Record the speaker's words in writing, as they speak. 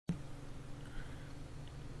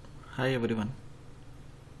Hi everyone.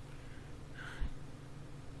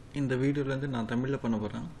 இந்த வீடியோலேருந்து நான் தமிழில் பண்ண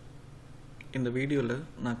போகிறேன். இந்த வீடியோவில்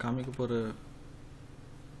நான் காமிக்க போகிற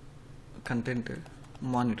கண்டென்ட்டு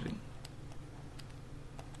மானிட்டரிங்.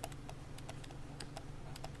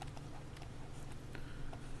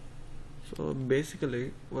 ஸோ பேசிக்கலி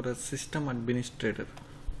ஒரு system administrator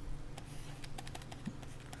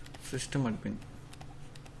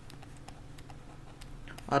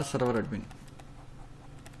R server admin.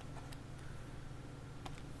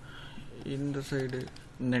 இந்த சைடு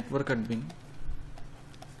நெட்வொர்க் அட்மின்,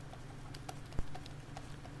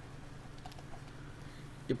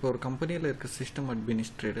 இப்போ ஒரு கம்பெனியில் இருக்க system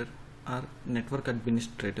administrator R network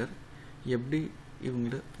administrator எப்படி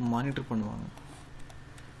இவங்கள மானிட்டர் பண்ணுவாங்க.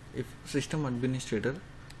 இஃப் சிஸ்டம் அட்மினிஸ்ட்ரேட்டர்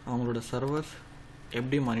அவங்களோட சர்வர்ஸ்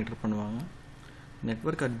எப்படி மானிட்டர் பண்ணுவாங்க,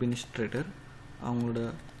 நெட்வொர்க் அட்மினிஸ்ட்ரேட்டர் அவங்களோட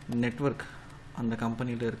நெட்வொர்க், அந்த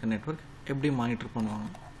கம்பெனியில் இருக்க நெட்வொர்க் எப்படி மானிட்டர் பண்ணுவாங்க.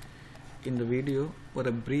 இந்த வீடியோ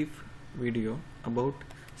ஒரு brief video about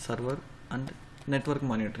server and network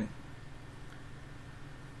monitoring.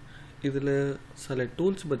 இதில் சில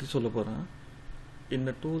டூல்ஸ் பற்றி சொல்ல போகிறேன்.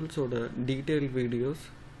 இந்த டூல்ஸோட டீட்டெயில் வீடியோஸ்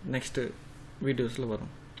நெக்ஸ்ட்டு வீடியோஸில்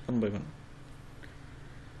வரும் ஒன் பை ஒன்.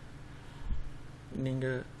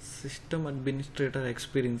 நீங்கள் சிஸ்டம் அட்மினிஸ்ட்ரேட்டர்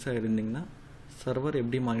எக்ஸ்பீரியன்ஸாக இருந்தீங்கன்னா சர்வர்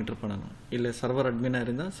எப்படி மானிட்டர் பண்ணணும், இல்லை சர்வர் அட்மினாக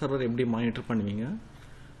இருந்தால் சர்வர் எப்படி மானிட்டர் பண்ணுவீங்க,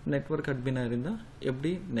 நெட்வொர்க் அட்மினாக இருந்தால்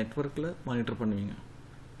எப்படி நெட்வொர்க்கில் மானிட்டர் பண்ணுவீங்க,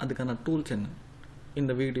 அதுக்கான டூல்ஸ் என்ன,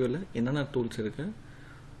 இந்த வீடியோவில் என்னென்ன டூல்ஸ் இருக்குது,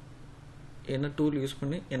 என்ன டூல் யூஸ்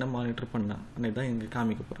பண்ணி என்ன மானிட்டர் பண்ணலாம் அன்றைக்கி தான் இங்கே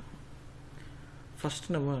காமிக்க போகிறேன்.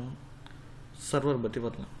 ஃபஸ்ட்டு நம்ம சர்வர் பற்றி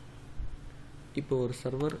வரலாம். இப்போ ஒரு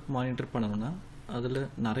சர்வர் மானிட்டர் பண்ணணும்னா அதில்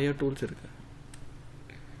நிறைய டூல்ஸ் இருக்குது.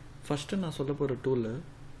 ஃபஸ்ட்டு நான் சொல்ல போகிற டூலில்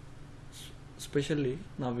ஸ்பெஷலி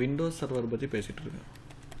நான் விண்டோஸ் சர்வர் பற்றி பேசிகிட்டு இருக்கேன்.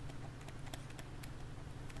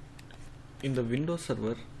 இந்த விண்டோஸ்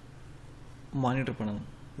சர்வர் மானிட்டர் பண்ணணும்.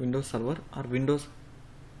 Windows server R Windows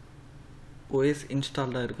OS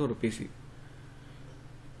இன்ஸ்டால்டாக இருக்க ஒரு பிசி.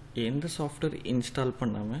 எந்த சாஃப்ட்வேர் இன்ஸ்டால்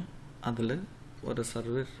பண்ணாமல் அதில்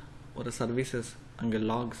ஒரு சர்வீசஸ், அங்கே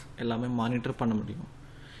லாக்ஸ் எல்லாமே மானிட்டர் பண்ண முடியும்.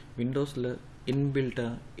 விண்டோஸில்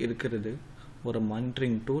இன்பில்ட்டாக இருக்கிறது ஒரு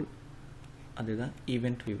மானிட்டரிங் டூல், அதுதான்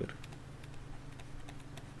event viewer.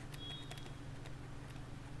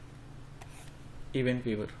 Event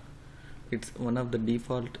Viewer, it's one of the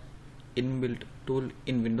default inbuilt tool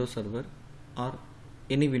in Windows Server or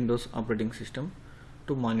any Windows operating system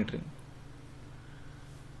to monitoring.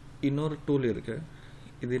 இன்னொரு டூல் இருக்கு,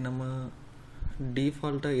 இது நம்ம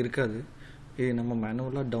டிஃபால்ட்டாக இருக்காது, இது நம்ம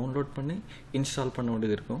மேனுவலாக டவுன்லோட் பண்ணி இன்ஸ்டால் பண்ண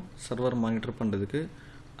வேண்டியது இருக்கும் சர்வர் மானிட்டர் பண்ணுறதுக்கு.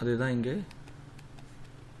 அதுதான் இங்கே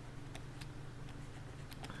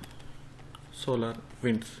சோலார்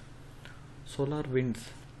விண்ட்ஸ்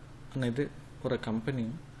இது ஒரு கம்பெனி.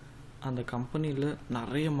 அந்த கம்பெனியில்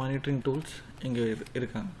நிறைய மானிட்டரிங் டூல்ஸ் இங்கே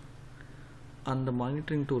இருக்காங்க. அந்த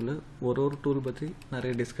மானிட்டரிங் டூலில் ஒரு டூல் பற்றி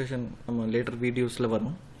நிறைய டிஸ்கஷன் நம்ம லேட்டர் வீடியோஸில்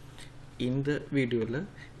வரும். இந்த வீடியோவில்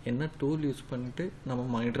என்ன டூல் யூஸ் பண்ணிவிட்டு நம்ம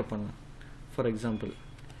மானிட்டர் பண்ணலாம். ஃபார் எக்ஸாம்பிள்,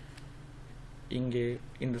 இங்கே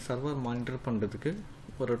இந்த சர்வர் மானிட்டர் பண்ணுறதுக்கு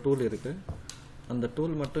ஒரு டூல் இருக்குது. அந்த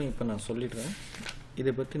டூல் மட்டும் இப்போ நான் சொல்லிடுறேன்,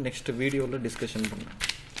 இதை பற்றி நெக்ஸ்ட் வீடியோவில் டிஸ்கஷன் பண்ணேன்.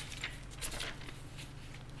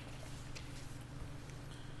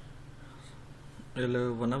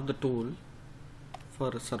 One of the tool for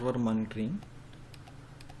server monitoring,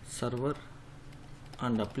 server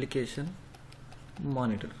and application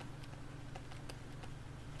monitor.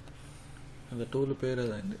 அந்த டூல் பேர்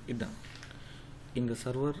இதுதான். இந்த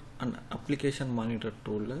சர்வர் அண்ட் அப்ளிகேஷன் மானிட்டர்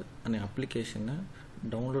டூலில் அந்த அப்ளிகேஷனை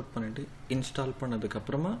டவுன்லோட் பண்ணிவிட்டு இன்ஸ்டால்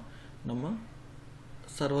பண்ணதுக்கப்புறமா நம்ம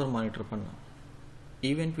சர்வர் மானிட்டர் பண்ணலாம்.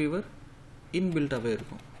 ஈவெண்ட் வீவர் இன்பில்ட்டாகவே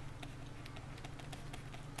இருக்கும்.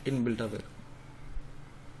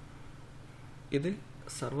 இது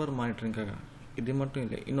சர்வர் மானிட்டரிங்காக. இது மட்டும்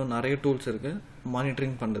இல்லை, இன்னும் நிறைய டூல்ஸ் இருக்குது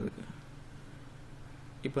மானிட்டரிங் பண்ணுறதுக்கு.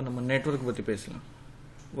 இப்போ நம்ம நெட்வொர்க் பற்றி பேசலாம்.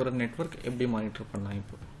 ஒரு நெட்வொர்க் எப்படி மானிட்டர் பண்ணலாம்.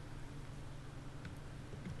 இப்போ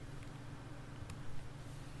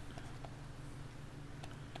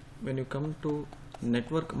when you come to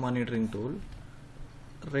network monitoring tool,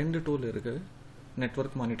 ரெண்டு டூல் இருக்குது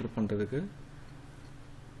நெட்வொர்க் மானிட்டர் பண்ணுறதுக்கு.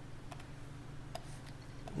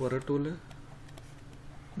 ஒரு டூல்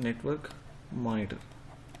நெட்வொர்க் மானிட்டர்,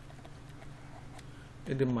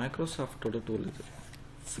 இது மைக்ரோசாஃப்டோட டூல். இது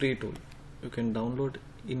free tool, you can download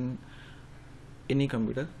in any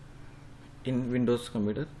computer, in Windows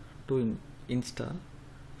computer to install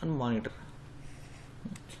and monitor.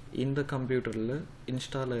 இந்த கம்ப்யூட்டரில்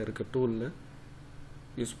இன்ஸ்டாலாக இருக்க டூலில்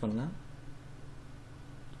யூஸ் பண்ணால்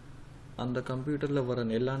அந்த கம்ப்யூட்டரில் வர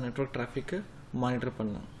எல்லா நெட்வொர்க் டிராஃபிக்கை மானிட்டர்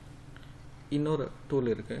பண்ணலாம். இன்னொரு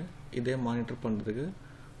டூல் இருக்குது இதே மானிட்டர் பண்ணுறதுக்கு,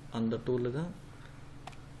 அந்த டூல் தான்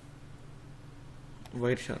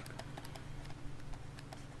Wireshark.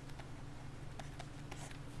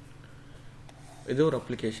 இது ஒரு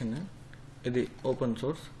அப்ளிகேஷன். இது ஓப்பன்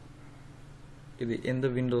சோர்ஸ். இது எந்த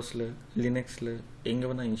விண்டோஸில் லினக்ஸில் எங்கே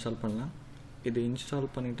வேணால் இன்ஸ்டால் பண்ணலாம். இது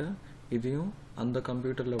இன்ஸ்டால் பண்ணிவிட்டா இதையும் அந்த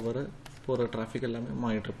கம்ப்யூட்டரில் வர போகிற டிராஃபிக் எல்லாமே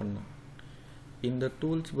மானிட்டர் பண்ணலாம். இந்த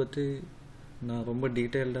டூல்ஸ் பற்றி நான் ரொம்ப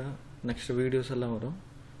டீட்டெயில்டாக நெக்ஸ்ட் வீடியோஸ் எல்லாம் வரும்.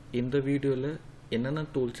 இந்த வீடியோவில் என்னென்ன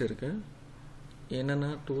டூல்ஸ் இருக்குது, என்னென்ன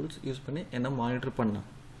டூல்ஸ் யூஸ் பண்ணி என்ன மானிட்டர் பண்ணலாம்,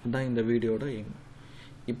 அதுதான் இந்த வீடியோட எய்ம்.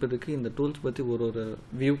 இப்போதைக்கு இந்த டூல்ஸ் பற்றி ஒரு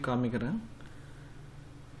வியூ காமிக்கிறேன்.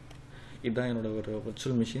 இதுதான் என்னோடய ஒரு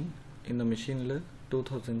வர்ச்சுவல் மிஷின். இந்த மிஷினில்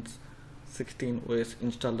 2016 OS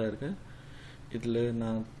இன்ஸ்டால்டாக இருக்குது. இதில்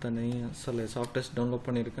நான் தனியாக சில சாஃப்ட்வேர்ஸ் டவுன்லோட்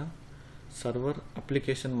பண்ணியிருக்கேன். Server,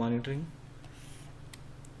 application monitoring,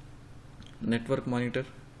 network monitor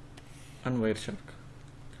and Wireshark.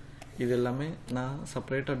 இது எல்லாமே நான்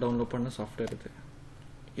செப்பரேட்டாக டவுன்லோட் பண்ண சாஃப்ட்வேர்.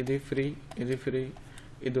 இது ஃப்ரீ.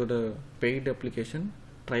 இதோட பெய்டு அப்ளிகேஷன்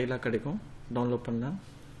ட்ரையலாக கிடைக்கும், டவுன்லோட் பண்ணால்.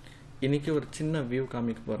 இன்றைக்கி ஒரு சின்ன வியூ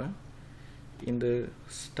காமிக்க போகிறேன். இந்த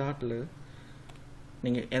ஸ்டார்ட்டில்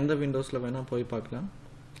நீங்கள் எந்த விண்டோஸில் வேணால் போய் பார்க்கலாம்.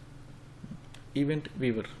 ஈவெண்ட்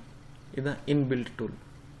வீவர் இதுதான் இன்பில்ட் டூல்.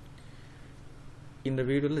 இந்த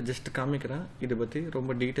வீடியோவில் ஜஸ்ட் காமிக்கிறேன். இதை பற்றி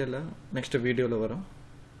ரொம்ப டீட்டெயிலாக நெக்ஸ்ட் வீடியோவில் வரும்.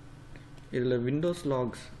 இதில் விண்டோஸ்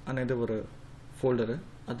லாக்ஸ் అనేది ஒரு ஃபோல்டரு.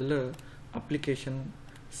 அதில் application,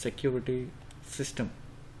 security, system.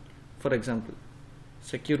 For example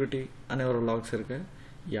security அనే ஒரு லாக்ஸ் இருக்குது.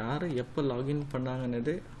 யார் எப்போ லாகின்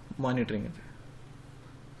பண்ணாங்கன்னது மானிட்டரிங். இது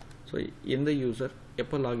ஸோ எந்த யூசர்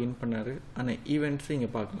எப்போ லாகின் பண்ணார் அనే ஈவெண்ட்ஸு இங்கே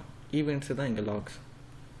பார்க்கலாம். ஈவெண்ட்ஸு தான் இங்கே லாக்ஸ்.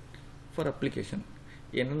 ஃபார் அப்ளிகேஷன்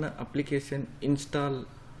என்னென்ன அப்ளிகேஷன் இன்ஸ்டால்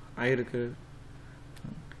ஆகிருக்கு,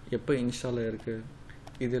 எப்போ இன்ஸ்டால் ஆகிருக்கு,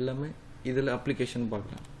 இது எல்லாமே இதில் அப்ளிகேஷன்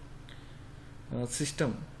பார்க்கலாம்.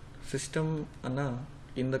 சிஸ்டம் ஆனால்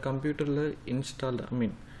இந்த கம்ப்யூட்டரில்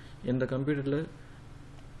இந்த கம்ப்யூட்டரில்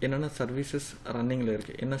என்னென்ன சர்வீசஸ் ரன்னிங்கில்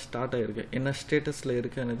இருக்குது, என்ன ஸ்டார்ட் ஆகிருக்கு, என்ன ஸ்டேட்டஸில்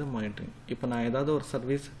இருக்குதுன்னு மானிட்டரிங். இப்போ நான் ஏதாவது ஒரு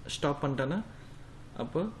சர்வீஸ் ஸ்டாப் பண்ணிட்டேன்னா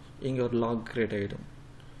அப்போ இங்கே ஒரு லாக் க்ரியேட் ஆகிடும்.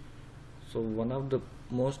 So one of the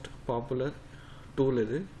most popular tool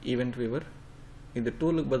இது ஈவெண்ட் வீவர். இது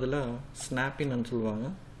டூலுக்கு பதிலாக ஸ்னாப்பின்னு சொல்லுவாங்க,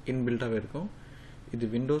 இன்பில்ட்டாகவே இருக்கும். இது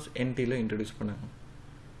விண்டோஸ் NTயில் இன்ட்ரடியூஸ் பண்ணாங்க.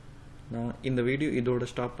 நான் இந்த வீடியோ இதோட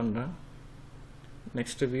ஸ்டாப் பண்ணுறேன்.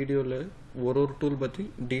 நெக்ஸ்ட் வீடியோவில் ஒரு டூல் பற்றி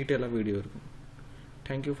டீட்டெயிலாக வீடியோ இருக்கும்.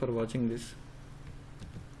 Thank you for watching this.